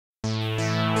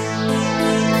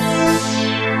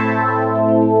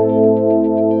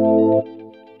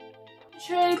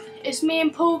me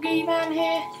and PorgeyMan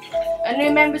here, a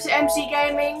new member to MC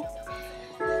Gaming,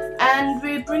 and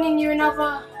we're bringing you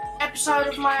another episode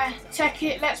of my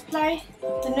Tekkit Let's Play,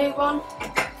 the new one.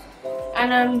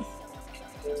 And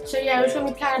so yeah, we're just going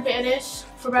to be playing a bit of this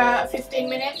for about 15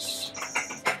 minutes.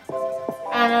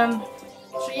 And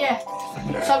so yeah,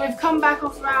 so we've come back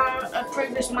off our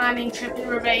previous mining trip in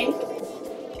the ravine,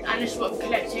 and this is what we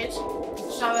collected.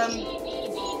 So I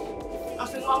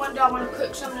think what I'm going to do, I'm going to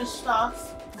cook some of this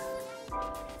stuff.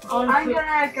 I'm going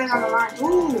to go down the mine.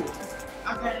 Ooh!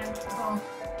 Okay then, cool.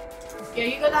 Yeah,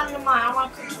 you go down the mine, I'm going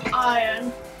to cook some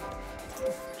iron,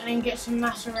 and then get some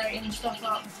macerating stuff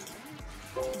up.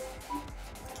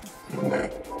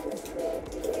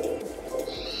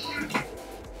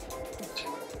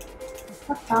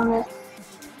 I found it.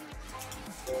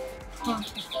 Huh.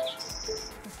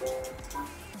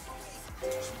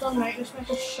 It's done, mate. Let's make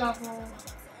a shovel.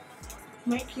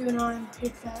 Make you an iron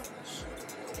pickaxe.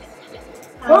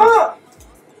 Oh!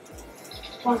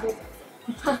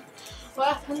 What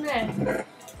happened there?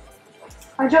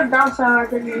 I jumped down so I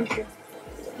didn't mean to.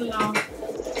 No.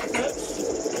 Oops.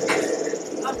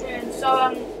 Okay, so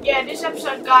yeah, this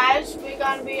episode, guys, we're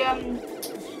going to be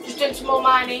just doing some more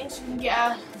mining so we can get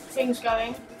our things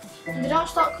going. Did I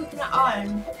start cooking that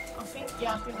iron? I think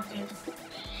I did.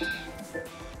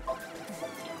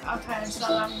 Okay,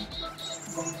 so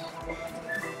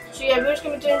yeah, we're just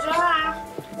gonna be doing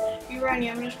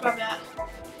uranium. Let's grab that.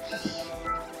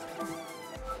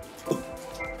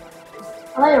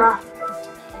 Oh, there you are.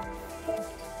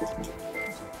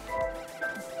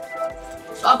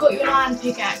 So I got you an iron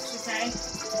pickaxe, okay?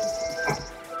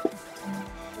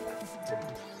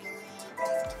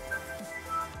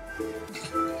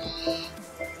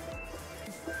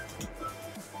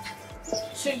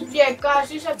 So yeah, guys,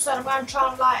 this episode I'm going to try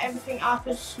and light everything up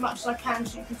as much as I can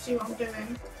so you can see what I'm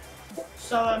doing.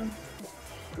 So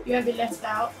you won't be left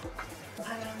out.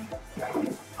 And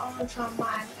I'm going to try and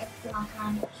mine everything I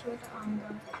can. So where's the iron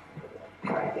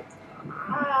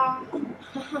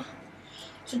go?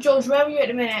 So George, where are you at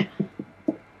the minute?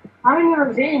 I'm in your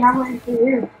ravine, I'm waiting for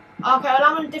you. Okay, well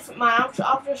I'm in a different mine.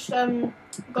 I've just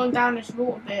gone down this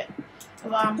water bit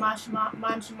while I'm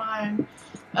mining some iron.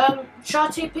 Shall I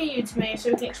TP you to me so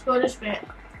we can explore this bit?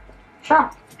 Sure.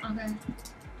 Okay.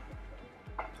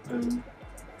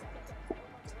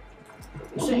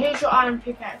 So here's your iron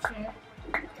pickaxe here.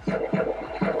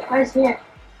 Where's here?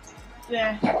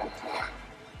 There.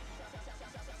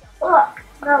 Oh,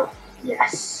 no.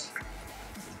 Yes.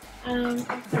 Okay,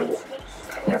 so this.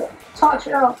 Touch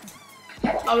it up.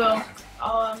 I will.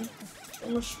 I'm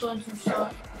just storing some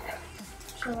stuff.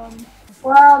 So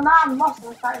well, now I'm lost.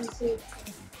 I'm starting to see.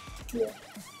 Yeah.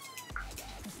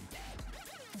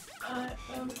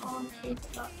 I'll keep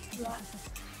that flat.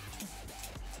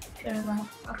 There we go.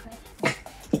 Okay.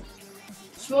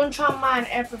 So we want to try and mine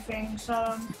everything. So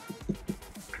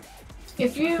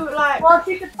if you like. Well, if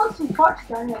you could put some torches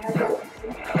down here.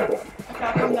 Okay,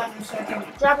 I'll come down in a second.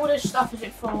 Grab all this stuff as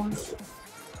it falls.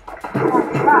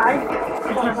 Right.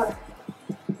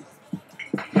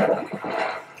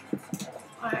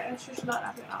 Alright, let's just light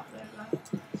that bit up there.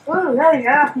 Oh, there you go.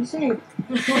 I can see.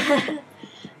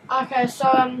 Okay,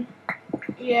 so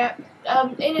yeah.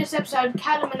 In this episode,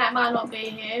 Callum and that might not be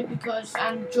here because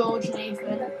George and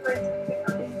Ethan,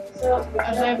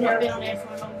 as they've not been on here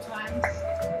for a long time.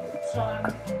 So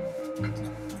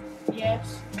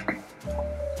yes.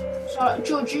 So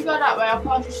George, you go that way. I'll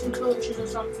pass you some torches or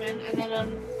something, and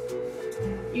then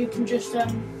you can just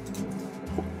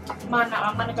mine that.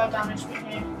 I'm gonna go down this bit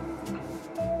here.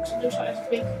 So it looks like there's a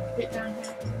big bit down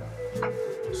here.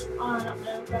 There's iron up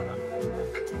there. Grab that over.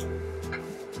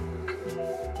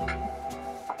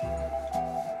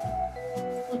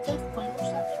 What death point? What's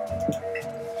that from?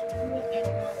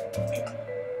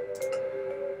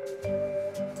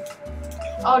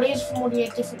 Oh, these are from all the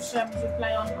different servers we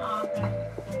play on. Oh, okay.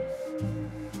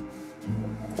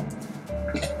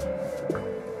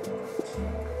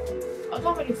 I've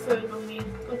got any food on me.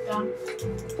 Good damn.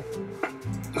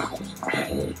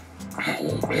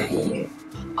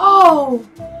 Oh!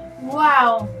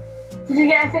 Wow! Did you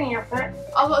get a thing off it?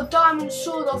 I got a diamond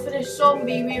sword off of this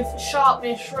zombie with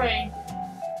sharpness 3.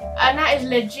 And that is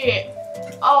legit.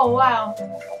 Oh wow.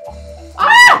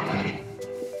 Ah!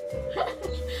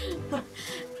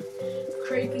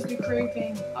 Creepers be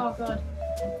creeping. Oh god.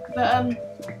 But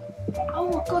oh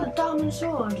my god, a diamond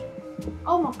sword.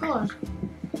 Oh my god.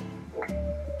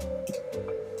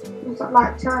 Was that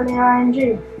like totally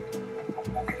ING?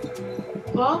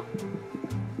 What?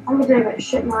 I'm gonna do a bit of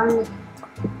shit mining.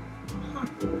 Huh.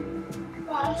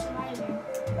 Wow, that's amazing.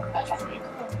 That's pretty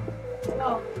cool.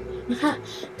 Oh.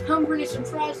 I'm really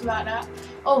surprised about that.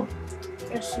 Oh,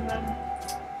 Get some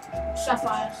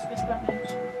sapphires. Get weapons.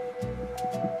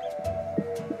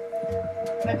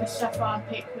 Make a sapphire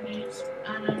pick with these,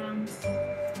 and then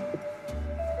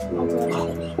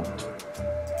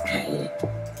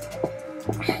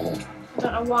I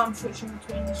don't know why I'm switching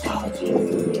between the sides.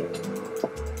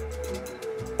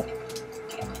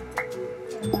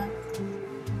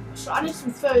 So I need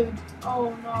some food.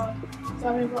 Oh no, do I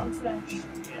have rotten flesh?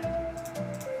 Yeah.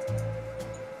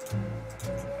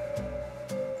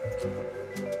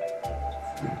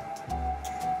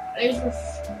 These were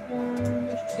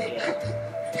let's see it.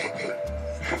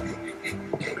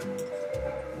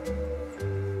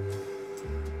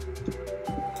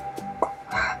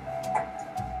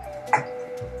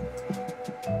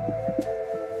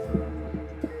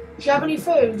 Do you have any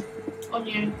food on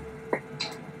you?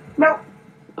 No.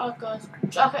 Oh god.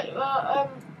 Okay, well,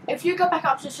 if you go back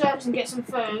up to the servers and get some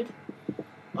food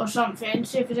or something,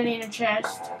 see if there's any in the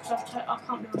chest, because I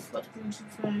can't believe I forgot to bring some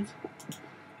food.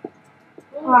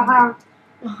 Wow.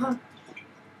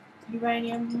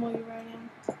 Uranium, more uranium.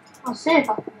 I'll see if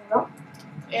I can do it.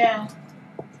 Yeah.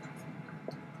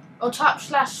 Or type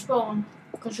 /spawn,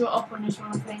 because you're up on this one,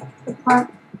 I think. Good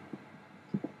point.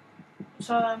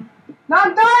 So, No,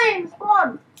 I'm dying!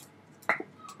 Spawn!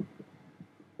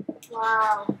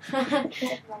 Wow.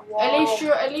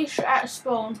 at least you're at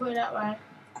spawn, put it that way.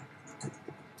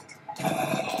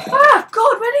 Ah,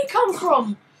 God, where did he come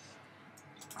from?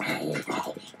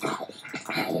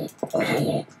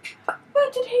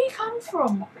 Where did he come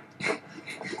from?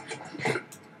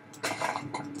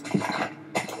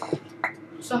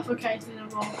 Suffocated in a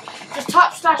wall. Just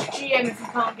type /GM if you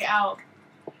can't get out.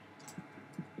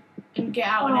 And get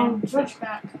out and then switch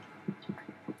back.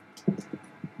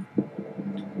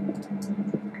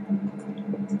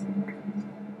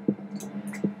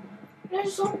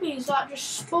 There's zombies like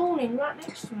just spawning right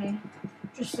next to me.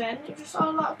 Just then, it just I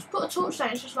like to put a torch down.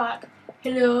 It's just like,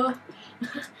 hello.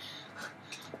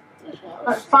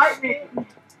 Let's fight me.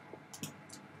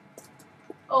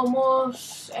 Oh, more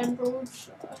emeralds.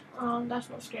 That's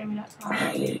not scaring me that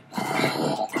time.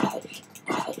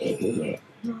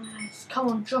 Nice. Come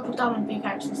on, drop a diamond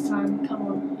pickaxe this time. Come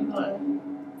on, you gotta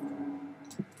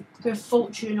go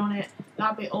fortune on it.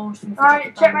 That'd be awesome.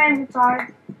 Alright, check my inventory.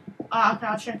 Okay,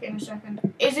 I'll check it in a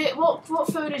second. Is it what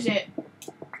food is it?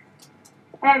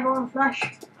 Everyone flesh.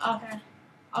 Okay.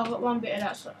 I've got one bit of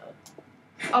that so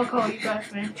oh cool, you go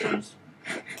for me, cheers.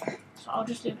 So I'll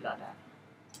just leave it like that.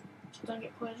 So don't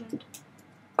get poisoned.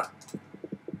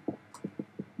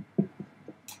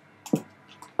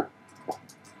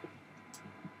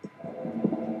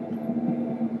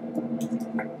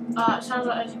 It sounds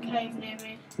like there's a cave near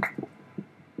me.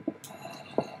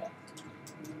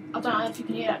 I don't know if you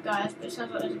can hear that, guys, but it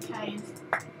sounds like there's a cave.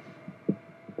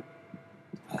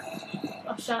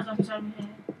 Oh, it sounds like it's over here.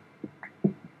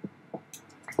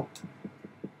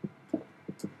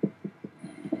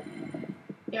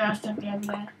 Yeah, it's definitely over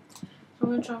there. So I'm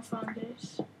going to try and find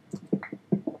this.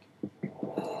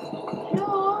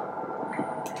 Hello?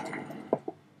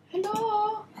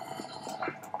 Hello?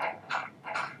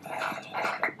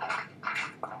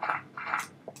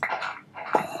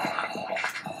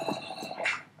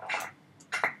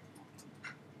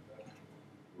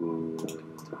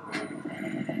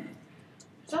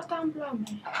 Is that down below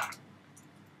me?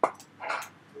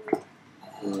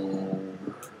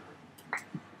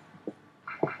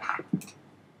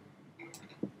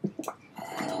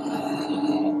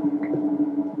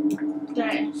 There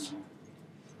it is.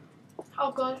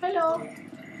 Oh god, hello.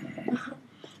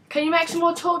 Can you make some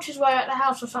more torches while you're at the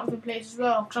house or something, please, as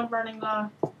well? Because I'm running low.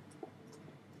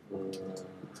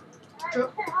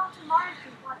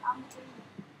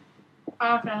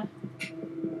 Okay.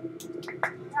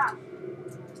 Yeah.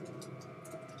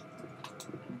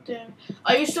 Damn.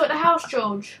 Are you still at the house,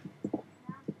 George?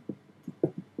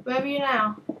 Where are you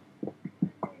now?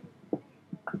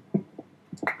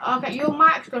 Okay, your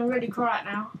mic's gone really quiet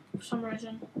now, for some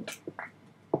reason.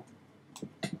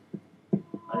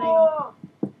 Oh.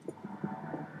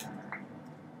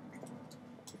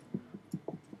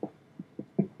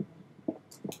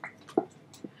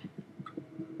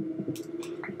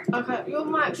 Okay, your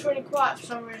mic's really quiet for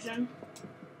some reason.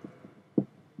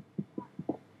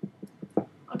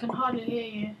 I can hardly hear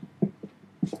you.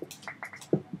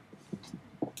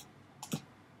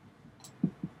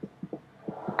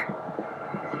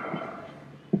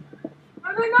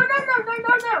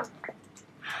 No.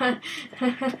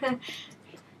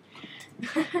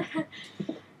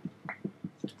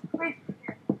 Wait.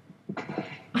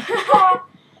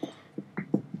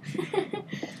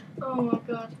 Oh my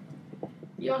god.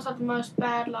 You must have the most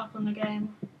bad luck on the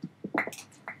game.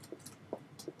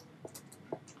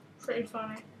 pretty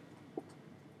funny.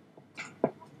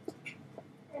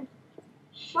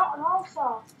 Shot and all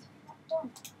sorts.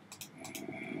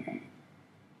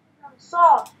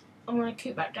 Sword. I'm gonna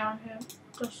keep that down here,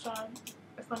 just so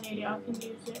if I need it, I can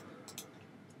use it.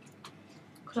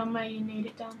 Because I may need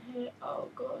it down here. Oh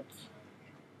god.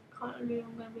 Can't believe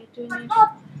I'm gonna be doing Oh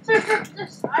my this. god, to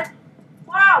this side.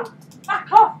 Wow,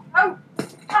 back off. No,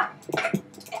 back.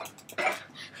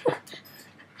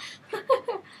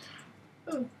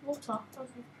 Oh, water.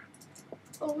 Okay.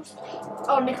 Oh,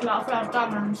 oh, Nicola, I thought I had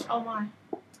diamonds. Oh my.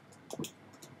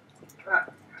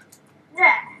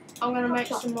 Yeah. I'm gonna make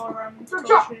some more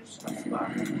torches.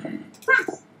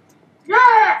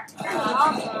 Yeah.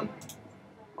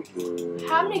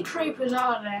 How many creepers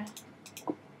are there?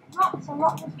 Lots and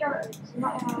lots of skeletons.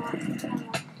 Not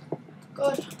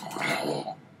Good.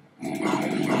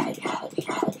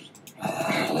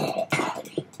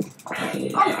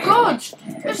 Oh god!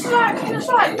 It's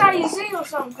like Daisy or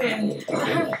something.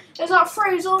 There's like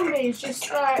 3 zombies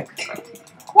just like.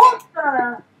 what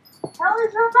the hell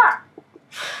is that?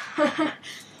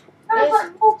 That's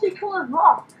like multicoloured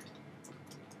rock.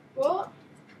 What?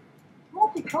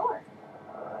 Multicoloured.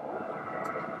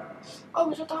 Oh,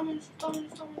 is that diamonds?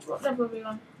 What level are we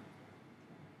on?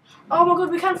 Oh my god,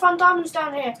 we can find diamonds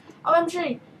down here.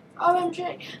 OMG.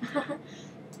 OMG.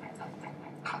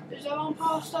 Is there one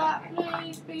past that?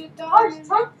 Please be a Oh, diamond. it's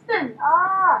tungsten.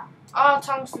 Ah. Oh,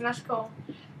 tungsten, that's cool.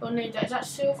 We'll need that. Is that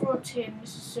silver or tin?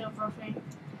 This is silver, I think.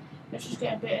 Let's just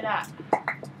get a bit of that.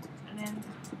 And then.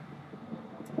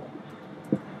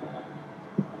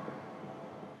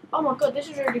 Oh my god, this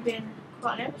has already been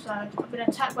quite an episode. I've been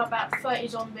attacked by about 30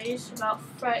 zombies, about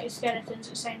 30 skeletons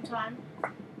at the same time.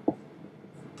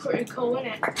 Pretty cool, isn't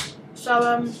it?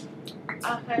 So,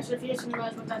 okay, so if you hear some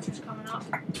noise, my battery's coming up.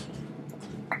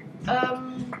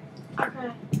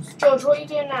 Okay. George, what are you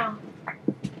doing now?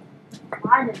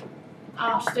 Mining.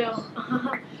 Oh, still.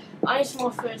 I need some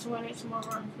more food, so I'm going to need some more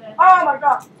rotten food. Oh my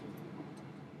god.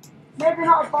 Maybe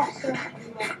not a boss.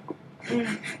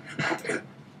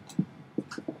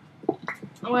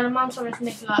 I'm going to mount some of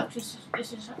this nickel because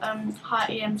this is high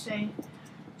EMC,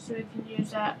 so we can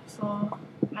use that for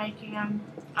making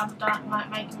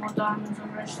making more diamonds or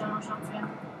redstone or something.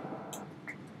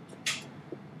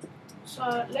 So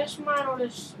let's mine all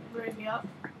this ruby up.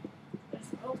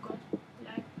 Oh god,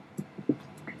 lag.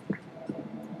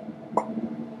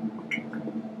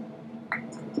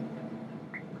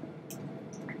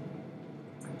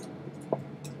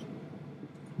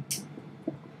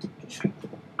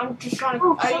 I'm just trying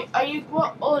to. Are you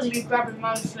what ores are you grabbing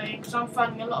mostly? Because I'm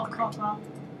finding a lot of copper.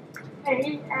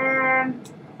 Hey,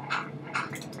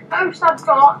 most I've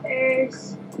got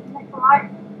is nickelite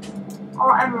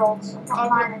or emeralds. I'm not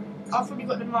mining. I've probably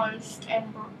got the most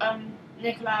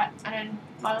nickelite and then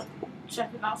my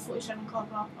second about 47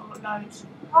 copper. I've got loads.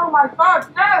 Oh my god,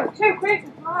 no! 2 creepers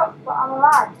look, but I'm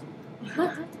alive.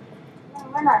 No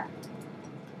winner.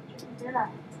 Chicken dinner.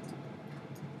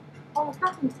 Oh, what's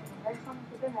happened to me? There's something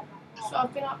for dinner. So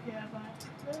I've been up here,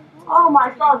 but. Oh my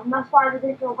god, and that's why they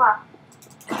didn't go back.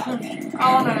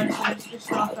 Oh no, it's just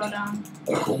where I fell down.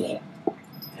 I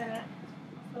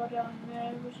fell down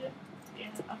there, was it?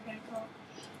 Yeah, okay, cool.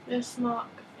 Let's mark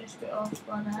this bit off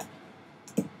by that.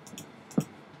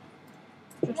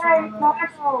 Just Yay, my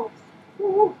emeralds!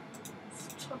 Woo-hoo.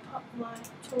 Top up my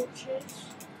torches.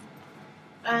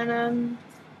 And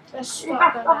let's You start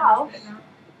back going to the down house? this bit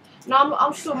now. No,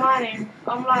 I'm still mining.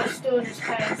 I'm like still in this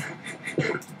cave.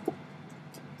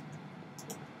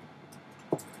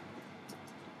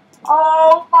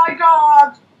 Oh my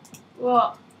god!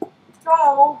 What?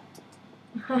 Go!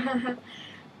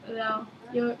 No,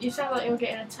 you sound like you're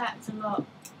getting attacked a lot.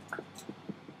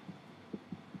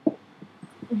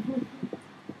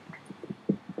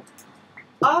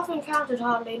 I've encountered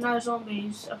hardly no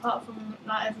zombies, apart from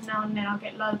like every now and then I'll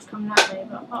get loads coming at me,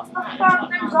 but apart from I that,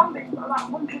 found it's no like zombies, but like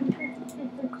 150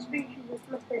 different species of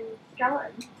flipping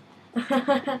skeletons.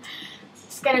 none.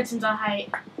 Skeletons I hate,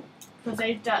 because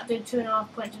they do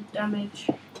 2.5 points of damage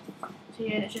to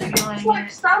you and it's just annoying. It's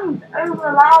like stand over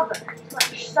the lava and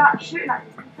like start shooting at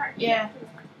you. Yeah.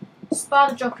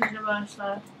 Spider jock is the worst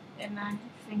though, in there, if you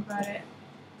think about it.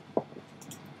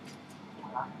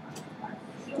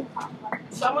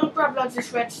 So I'm going to grab loads of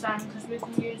this redstone because we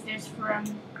can use this for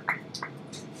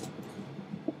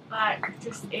like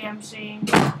just EMCing.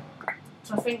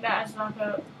 So I think that is like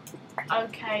a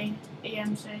okay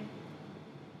EMC.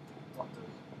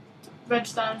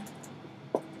 Redstone.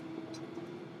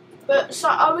 But so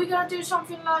are we going to do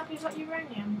something like is that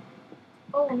uranium?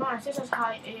 Oh nice, this has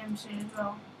high EMC as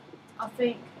well. I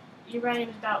think uranium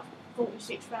is about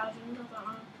 46,000, I don't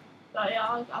know. But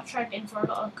yeah, I'll trade in for a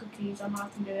lot of cookies. I know I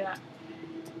can do that.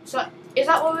 So, is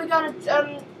that what we're going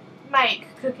to make?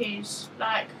 Cookies?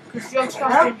 Like, because you're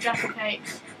supposed to do Jaffa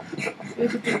cakes. We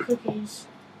could do cookies.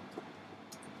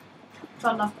 So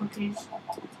I love cookies.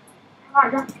 I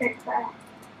like Jaffa cakes better.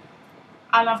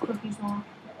 I love cookies more.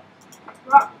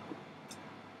 Right.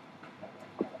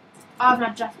 I haven't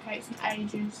had Jaffa cakes in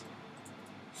ages.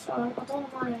 So I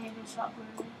don't mind any of this up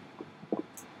really.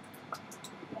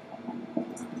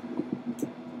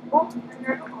 Oh, and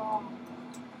then, oh.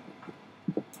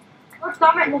 What's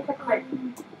that in the chocolate?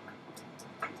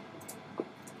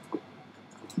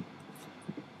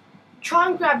 Try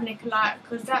and grab Nicolite,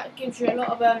 because that gives you a lot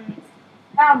of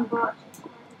But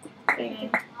thingy,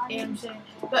 EMC.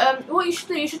 But what you should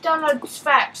do, you should download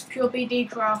Facts Pure BD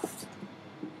Craft.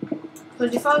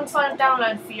 Because if I can find a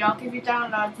download for you, I'll give you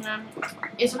downloads, and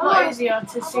it's a lot easier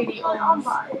to see the ores.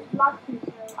 It's lucky,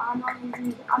 so I'm using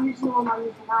the one I'm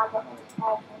using now, but it's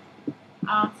powerful.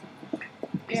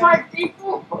 It's Yeah. like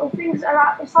default, but the things that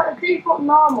are it's like the default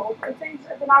normal, but the things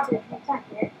that have been added from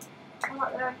Tekkit, I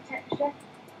like the texture.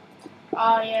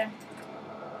 Oh yeah.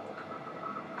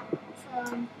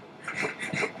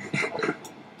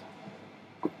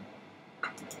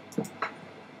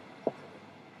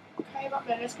 Okay, up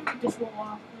there. Let's give this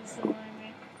water. This is annoying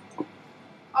me.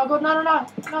 Oh god,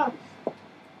 no.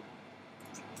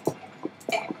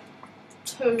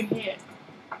 2 hit.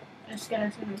 A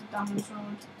skeleton with a diamond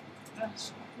sword.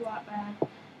 That's quite bad.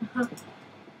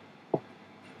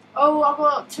 Oh, I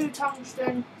got 2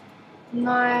 tungsten.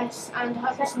 Nice. And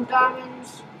I have some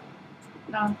diamonds.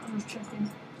 No, I'm just checking.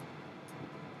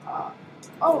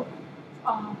 Oh.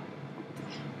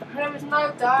 There is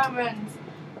no diamonds.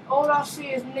 All I see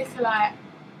is Nicolite.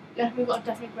 Yeah, we've got to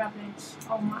definitely grab this.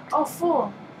 Oh my. Oh,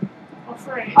 4. Or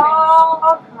 3.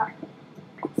 Oh, okay.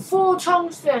 4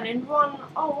 tungsten in one.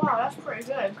 Oh wow, that's pretty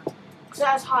good. Because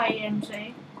that's high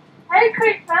EMC. Hey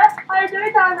Creeper, how you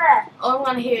doing down there? All I'm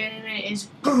going to hear in a minute is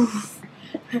poof.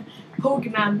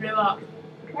 PorgeyMan blew up.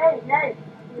 Hey.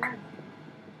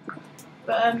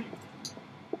 But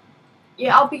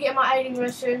yeah, I'll be getting my alien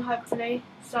very soon, hopefully.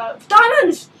 So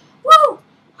diamonds! Woo!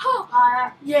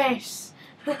 Ha! Yes.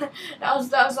 that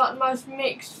was like the most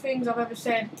mixed things I've ever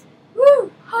said.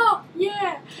 Woo! Ha!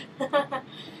 Yeah.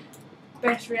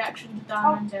 Best reaction to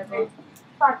diamonds ever.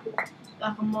 Like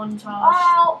a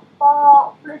montage.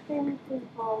 Oh, flipping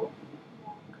people.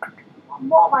 What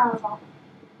am I on about?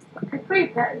 The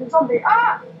Creeper is a zombie.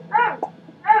 Ah! No!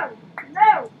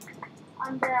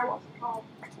 And what's it called?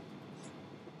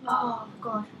 Oh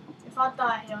god. If I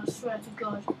die here, I swear to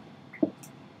God.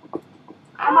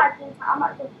 I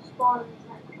might just spawn in a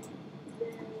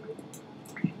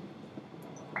second.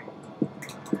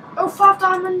 Oh, 5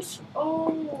 diamonds!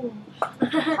 Oh!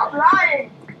 Stop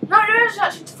lying! No, there is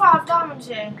actually 5 diamonds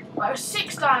here. Like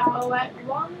 6 diamonds. Oh wait,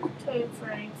 1, 2,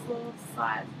 3, 4,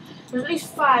 5. There's at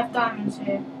least 5 diamonds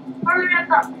here. How do we get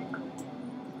that?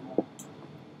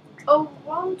 Oh,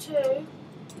 1, 2,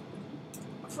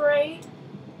 3.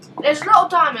 There's a lot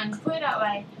of diamonds, put it that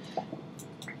way.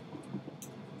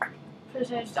 Because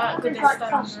there's good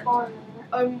diamonds.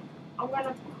 I'm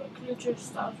gonna quickly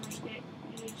just use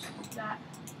that.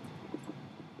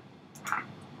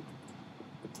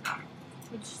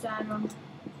 Stand on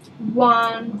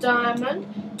 1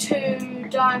 diamond, 2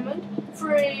 diamond,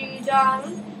 3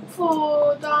 diamond,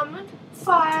 4 diamond,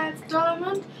 5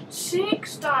 diamond,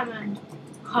 6 diamond.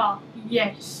 Ha,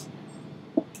 yes.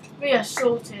 We are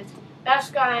sorted. That's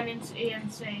going into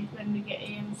EMC when we get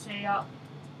EMC up.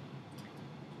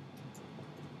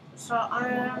 So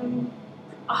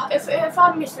if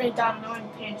I miss any diamond, I'm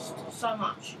pissed so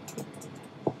much.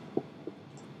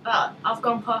 I've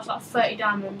gone past like 30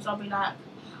 diamonds, I'll be like,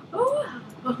 oh.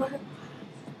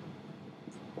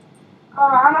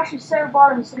 I'm actually so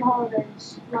bored in some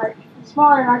holidays. Like, this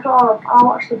morning I got up, I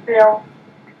watched the bill.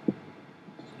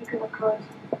 Just because I could.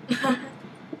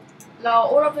 No,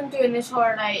 all I've been doing this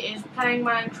holiday is playing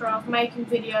Minecraft, making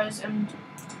videos, and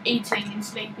eating and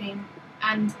sleeping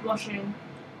and washing.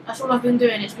 That's all I've been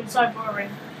doing. It's been so boring.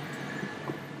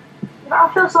 I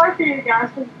feel sorry for you guys,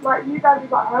 because like, you guys have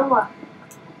got homework.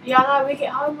 Yeah, I know, we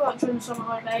get homework during the summer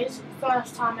holidays.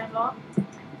 First time ever.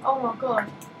 Oh my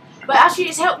god. But actually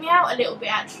it's helped me out a little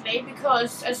bit actually,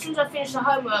 because as soon as I finish the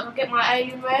homework I get my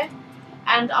Alienware,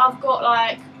 and I've got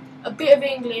like a bit of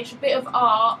English, a bit of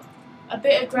art, a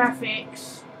bit of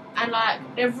graphics, and like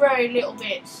they're very little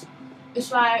bits.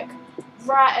 It's like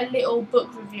write a little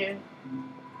book review.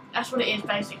 That's what it is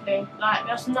basically. Like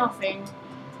that's nothing.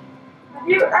 Have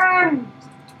you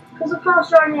because of course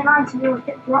you're only a 19 you will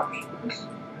get your options.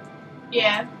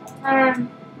 Yeah. Have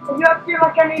you had to do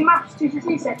like any maths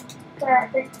GCSE set?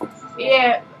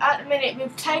 Yeah, at the minute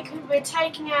we're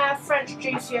taking our French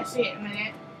GCSE at the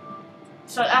minute.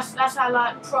 So that's our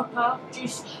like proper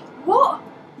GCSE. What?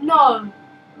 No.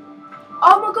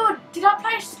 Oh my god, did I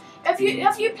place have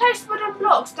you placed wooden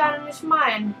blocks down in this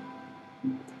mine?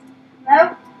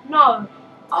 No. No.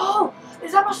 Oh,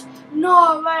 is that must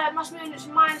no way, that must mean it's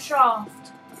mine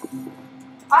shaft.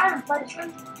 I haven't placed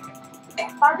them.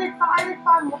 I did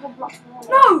find wooden blocks.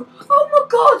 No! Oh my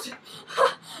god!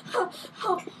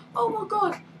 Oh my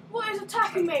god! What is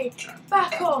attacking me?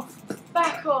 Back off!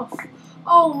 Back off!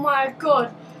 Oh my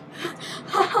god!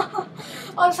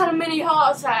 I just had a mini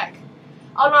heart attack.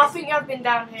 Oh no, I think you have been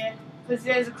down here because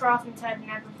there's a crafting table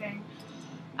and everything,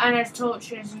 and there's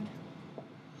torches and.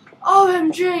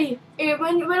 OMG!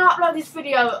 When I upload this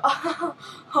video,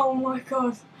 oh my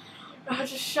god! I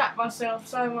just shat myself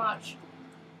so much.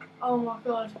 Oh my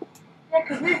god. Yeah,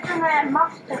 because we've done a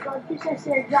master, like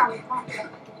GCSE exam.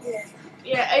 Yeah.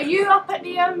 Yeah, are you up at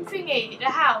the thingy, the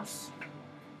house?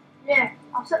 Yeah,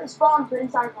 I've set the spawn to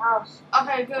inside the house.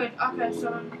 Okay, good. Okay,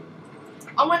 so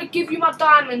I'm going to give you my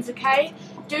diamonds, okay?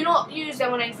 Do not use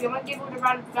them on anything. I'm going to give you all the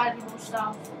random valuable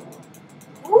stuff.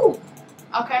 Ooh!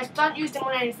 Okay, so don't use them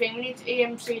on anything. We need to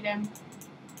EMC them.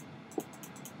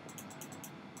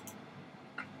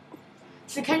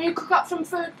 So can you cook up some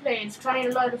food, please? Because I need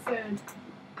a load of food.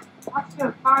 I have to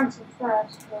go find some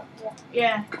first, but yeah.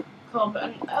 Yeah, cool.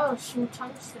 But oh, some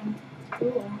tungsten.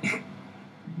 Cool.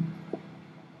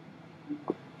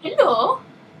 Hello?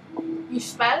 You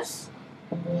spaz?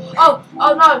 Oh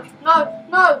no, no,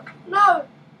 no, no,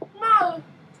 no.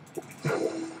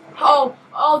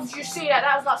 Oh, did you see that?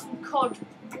 That was like some cod.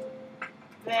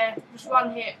 There, just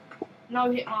one hit.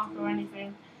 No hit mark or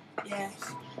anything.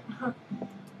 Yes.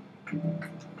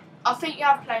 I think you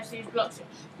have placed these blocks.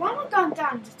 Why am I going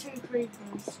down to 2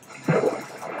 creepers?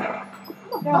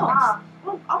 I'm a boss.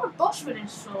 I'm a boss with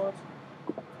this sword.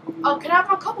 Oh, can I have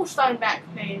my cobblestone back,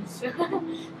 please?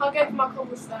 I'll give you my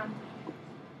cobblestone.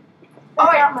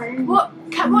 Alright, what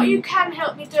you can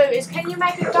help me do is, can you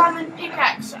make a diamond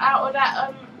pickaxe out of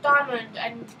that diamond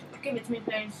and give it to me,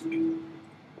 please?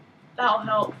 That'll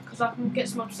help, because I can get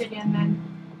some obsidian then.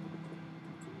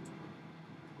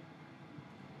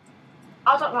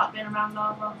 I don't like being around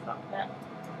lava, fuck that.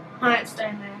 I ain't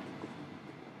staying there.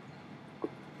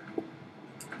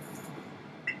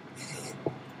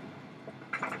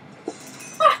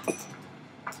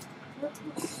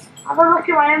 Have a look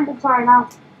at my inventory now.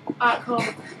 Alright, cool.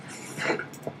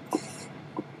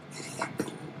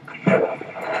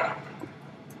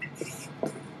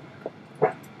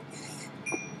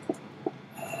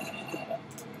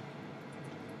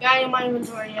 Yeah, I ain't in my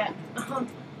inventory yet.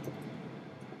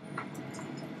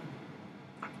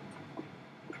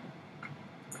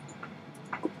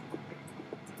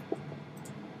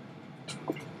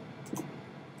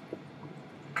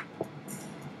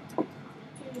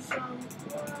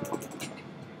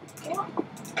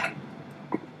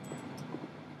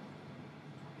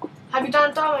 Have you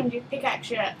done a diamond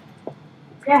pickaxe yet?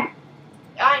 Yeah.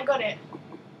 I ain't got it.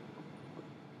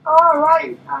 Oh,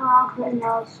 right. I'll put it in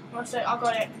yours. What's it? I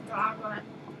got it. I got it.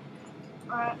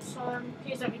 Alright, so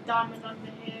please let me diamond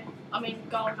under here. I mean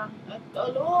gold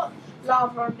under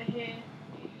lava under here.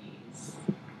 Please.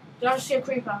 Did I just see a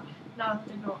creeper? No, I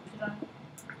did not, did I?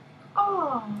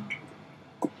 Oh.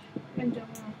 Good damn.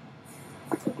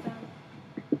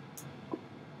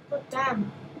 Good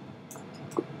damn.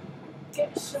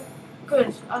 Get some.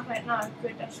 Good. Okay, no,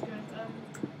 good. That's good.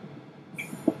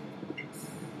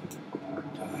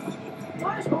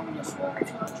 Why is all this water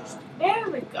just? There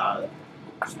we go.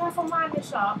 So now if I mine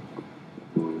this up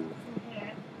from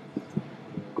here,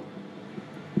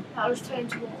 that'll just turn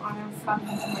into water and flood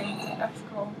into me. That's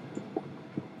cool.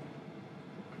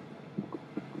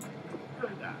 Here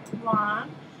we go. One.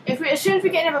 As soon as we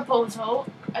get another portal,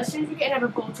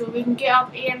 we can get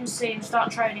up EMC and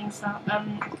start trading stuff,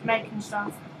 making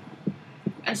stuff,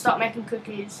 and start making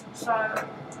cookies. So,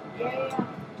 yeah.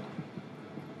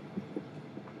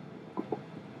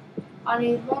 I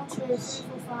need 1, 2, 3, 4,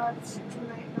 5, 6,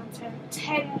 7, 8, 9,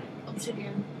 10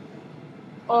 obsidian,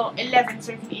 or 11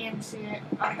 so we can EMC it.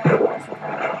 Okay.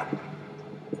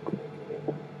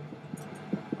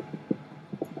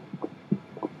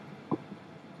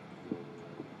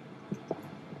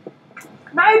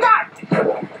 No, back!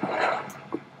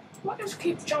 What just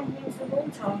keeps jumping into the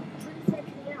water? It's really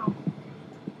freaking me out.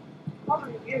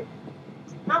 Probably you.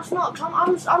 No, it's not.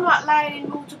 Cause I'm like laying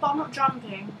in water, but I'm not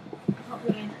jumping. Not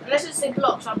really. Unless it's the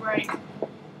blocks I break.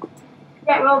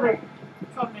 Yeah, it will be.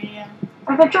 Probably, yeah.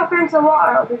 If I drop into the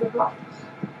water, it'll be the blocks.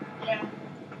 Yeah.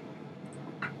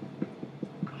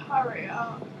 Hurry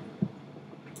up.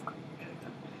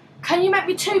 Can you make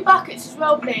me 2 buckets as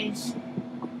well, please?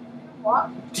 What?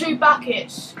 2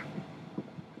 buckets.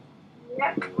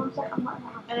 Yep, 1 second, I'm not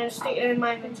gonna have And then stick them in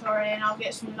my inventory and I'll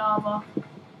get some lava.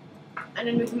 And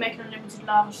then we can make an unlimited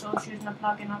lava source using a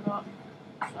plugin I got.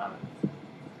 So.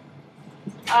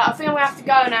 I think I'm gonna have to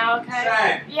go now, okay?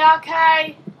 Sam. Yeah,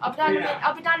 okay. I'll be done Yeah.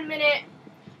 I'll be done in a minute.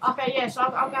 Okay, yeah, so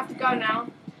I'm gonna have to go now.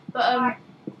 But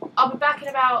I'll be back in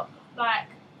about like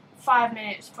 5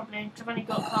 minutes probably, because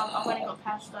I've only got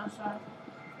pasta, so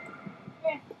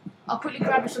Yeah. I'll quickly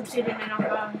grab some obsidian and I'll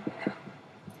go.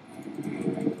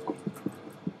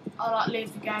 I'll like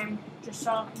leave the game just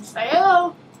so I can stay.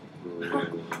 Oh!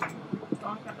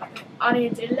 I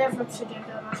need 11 obsidian,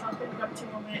 don't I? So I'll quickly grab 2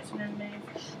 more minutes and then leave.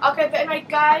 Okay, but anyway,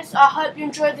 guys, I hope you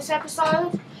enjoyed this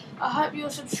episode. I hope you'll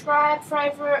subscribe,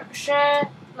 favourite, share,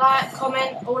 like,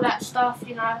 comment, all that stuff,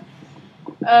 you know.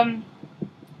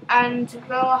 And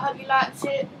well, I hope you liked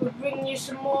it. We'll bring you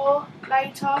some more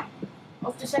later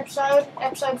of this episode,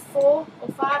 episode 4 or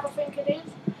 5, I think it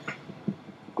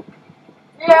is.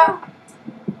 Yeah.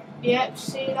 Yep,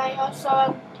 see you later.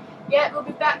 So, yeah, we'll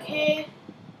be back here,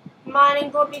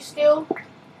 mining probably still,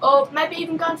 or maybe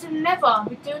even going to the Nether.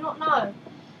 We do not know.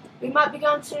 We might be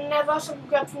going to the Nether, so we can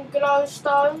grab some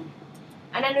glowstone,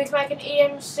 and then we can make an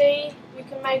EMC. We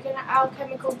can make an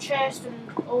alchemical chest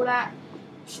and all that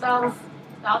stuff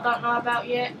that I don't know about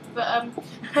yet. But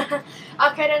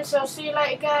okay then. So I'll see you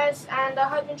later, guys, and I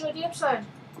hope you enjoyed the episode.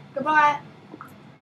 Goodbye.